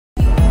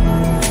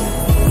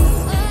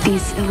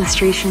These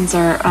illustrations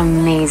are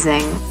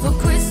amazing.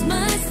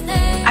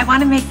 I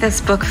want to make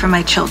this book for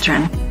my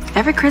children.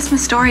 Every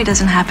Christmas story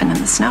doesn't happen in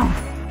the snow.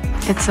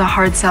 It's a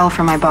hard sell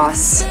for my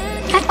boss.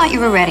 I thought you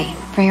were ready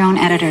for your own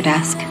editor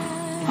desk.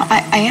 Well,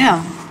 I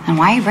am. And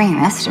why are you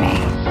bringing this to me?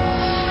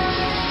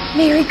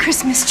 Merry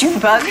Christmas,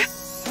 Junebug.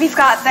 We've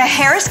got the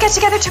Harris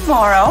get-together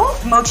tomorrow.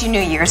 Mochi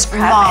New Year's,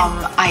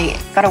 perhaps. Mom, I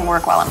gotta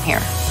work while I'm here.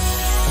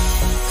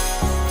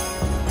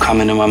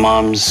 Coming to my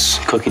mom's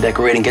cookie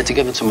decorating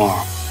get-together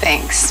tomorrow.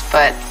 Thanks,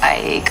 but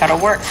I gotta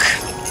work.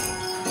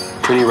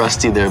 Pretty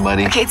rusty there,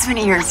 buddy. Okay, it's been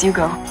years. You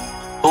go.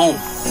 Boom.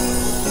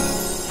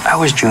 I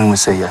wish June would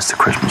say yes to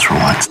Christmas for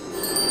once.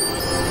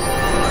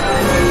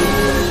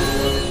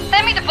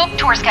 Send me the book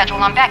tour schedule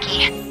on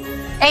Becky.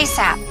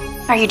 ASAP.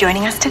 Are you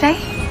joining us today?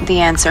 The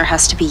answer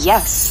has to be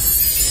yes.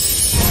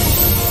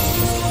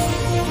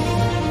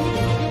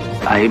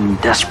 I'm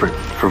desperate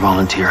for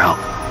volunteer help.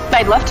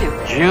 I'd love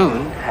to.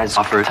 June has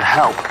offered to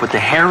help with the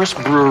Harris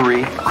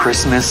Brewery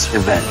Christmas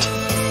event.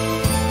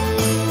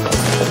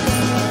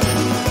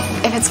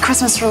 If it's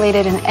Christmas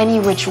related in any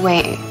which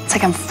way, it's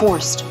like I'm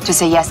forced to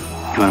say yes.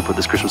 You want to put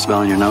this Christmas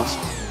bell in your nose?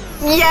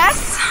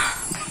 Yes!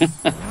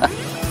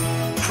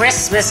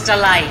 Christmas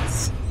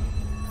delights.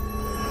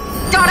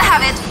 Gotta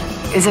have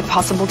it! Is it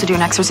possible to do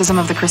an exorcism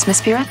of the Christmas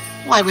spirit?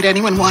 Why would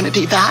anyone want to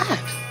do that?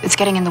 It's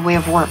getting in the way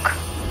of work.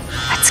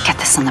 Let's get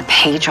this on the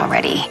page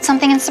already.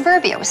 Something in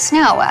suburbia with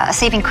snow. A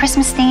saving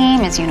Christmas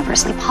theme is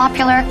universally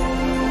popular.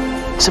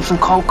 Sip some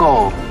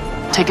cocoa.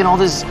 Taking all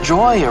this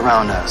joy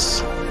around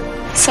us.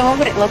 So what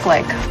would it look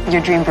like,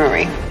 your dream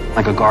brewery?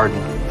 Like a garden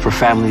for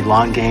family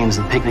lawn games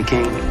and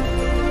picnicking.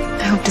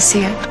 I hope to see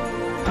it.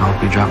 I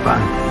hope you drop by.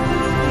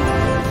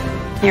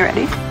 You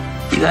ready?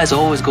 You guys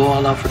always go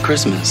all out for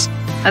Christmas.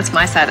 That's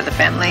my side of the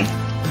family.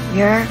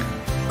 Your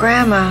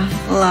grandma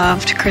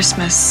loved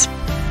Christmas.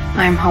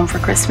 I'm home for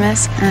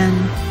Christmas,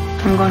 and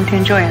I'm going to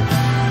enjoy it.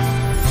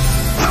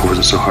 It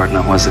wasn't so hard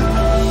now, was it?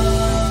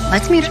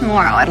 Let's meet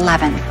tomorrow at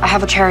 11. I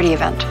have a charity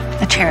event.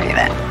 A charity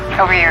event.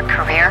 Over your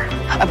career?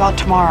 About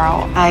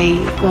tomorrow, I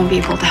won't be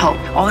able to help.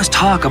 All this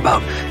talk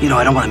about, I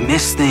don't want to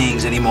miss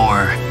things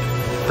anymore.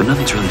 But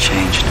nothing's really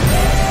changed.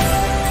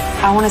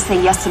 I want to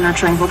say yes to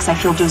nurturing books I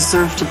feel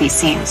deserve to be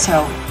seen,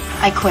 so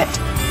I quit.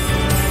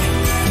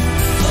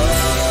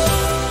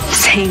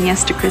 Saying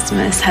yes to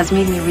Christmas has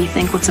made me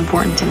rethink what's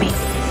important to me.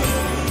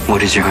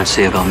 What does your heart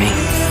say about me?